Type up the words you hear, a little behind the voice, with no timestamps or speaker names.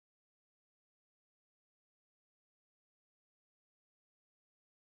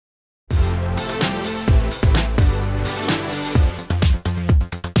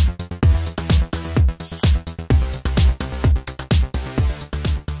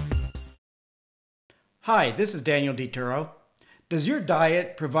Hi, this is Daniel DiTuro. Does your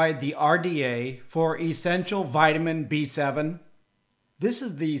diet provide the RDA for essential vitamin B7? This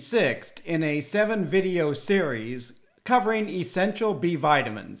is the sixth in a 7-video series covering essential B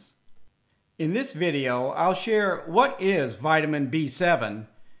vitamins. In this video, I'll share what is vitamin B7,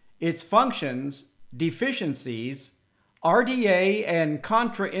 its functions, deficiencies, RDA and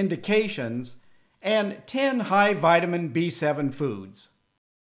contraindications, and 10 high vitamin B7 foods.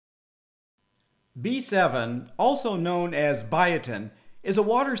 B7, also known as biotin, is a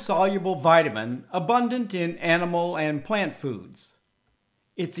water-soluble vitamin abundant in animal and plant foods.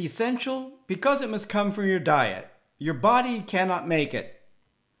 It's essential because it must come from your diet. Your body cannot make it.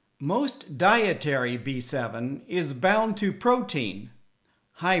 Most dietary B7 is bound to protein.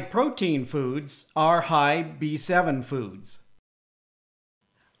 High-protein foods are high B7 foods.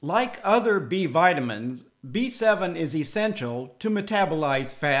 Like other B vitamins, B7 is essential to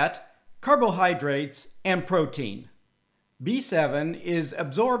metabolize fat, carbohydrates, and protein. B7 is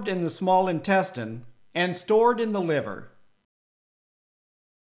absorbed in the small intestine and stored in the liver.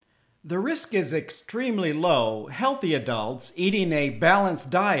 The risk is extremely low. Healthy adults eating a balanced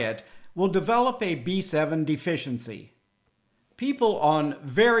diet will develop a B7 deficiency. People on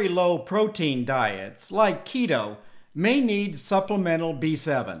very low protein diets, like keto, may need supplemental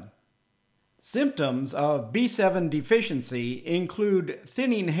B7. Symptoms of B7 deficiency include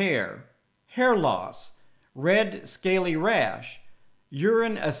thinning hair, hair loss, red scaly rash,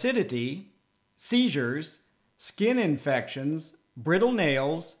 urine acidity, seizures, skin infections, brittle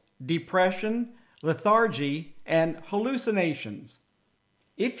nails, depression, lethargy, and hallucinations.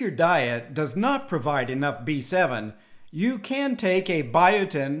 If your diet does not provide enough B7, you can take a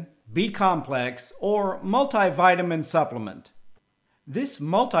biotin, B-complex, or multivitamin supplement. This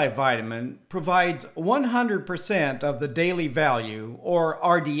multivitamin provides 100% of the daily value, or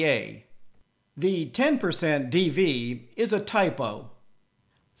RDA. The 10% DV is a typo.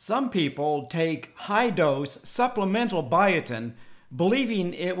 Some people take high-dose supplemental biotin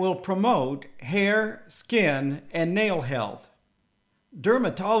believing it will promote hair, skin, and nail health.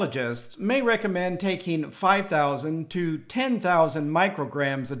 Dermatologists may recommend taking 5,000 to 10,000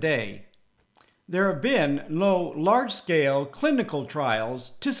 micrograms a day. There have been no large-scale clinical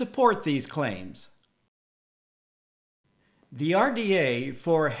trials to support these claims. The RDA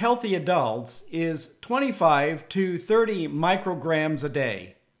for healthy adults is 25 to 30 micrograms a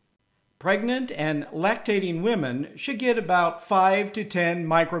day. Pregnant and lactating women should get about 5 to 10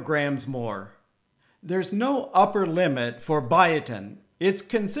 micrograms more. There's no upper limit for biotin. It's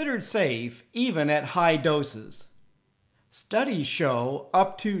considered safe even at high doses. Studies show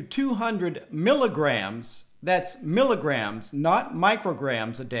up to 200 milligrams, that's milligrams, not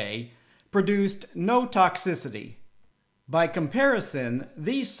micrograms a day, produced no toxicity. By comparison,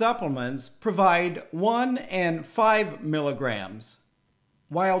 these supplements provide 1 and 5 milligrams.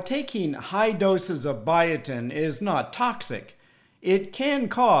 While taking high doses of biotin is not toxic, it can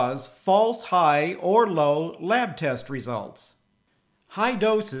cause false high or low lab test results. High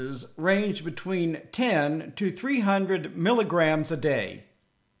doses range between 10 to 300 milligrams a day.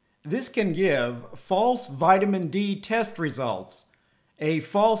 This can give false vitamin D test results, a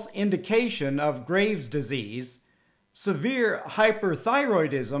false indication of Graves' disease, severe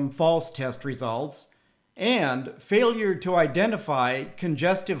hyperthyroidism false test results, and failure to identify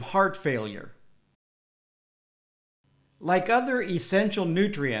congestive heart failure. Like other essential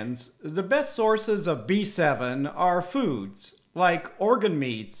nutrients, the best sources of B7 are foods like organ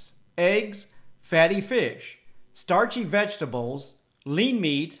meats, eggs, fatty fish, starchy vegetables, lean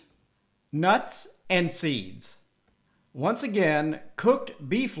meat, nuts, and seeds. Once again, cooked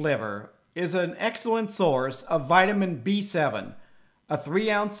beef liver is an excellent source of vitamin B7, a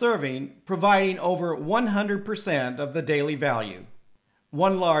 3-ounce serving providing over 100% of the daily value.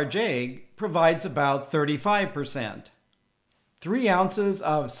 1 large egg provides about 35%. 3 ounces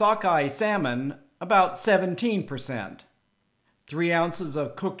of sockeye salmon, about 17%. 3 ounces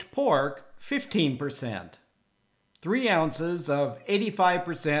of cooked pork, 15%. 3 ounces of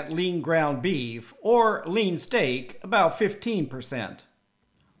 85% lean ground beef or lean steak, about 15%.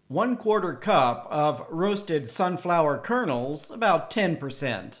 1/4 cup of roasted sunflower kernels, about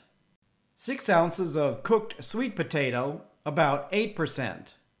 10%. 6 ounces of cooked sweet potato, about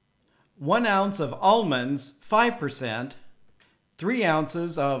 8%. 1 ounce of almonds, 5%. 3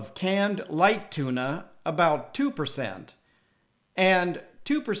 ounces of canned light tuna, about 2%. And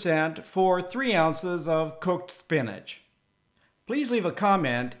 2% for 3 ounces of cooked spinach. Please leave a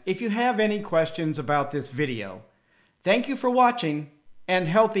comment if you have any questions about this video. Thank you for watching and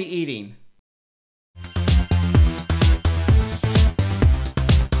healthy eating.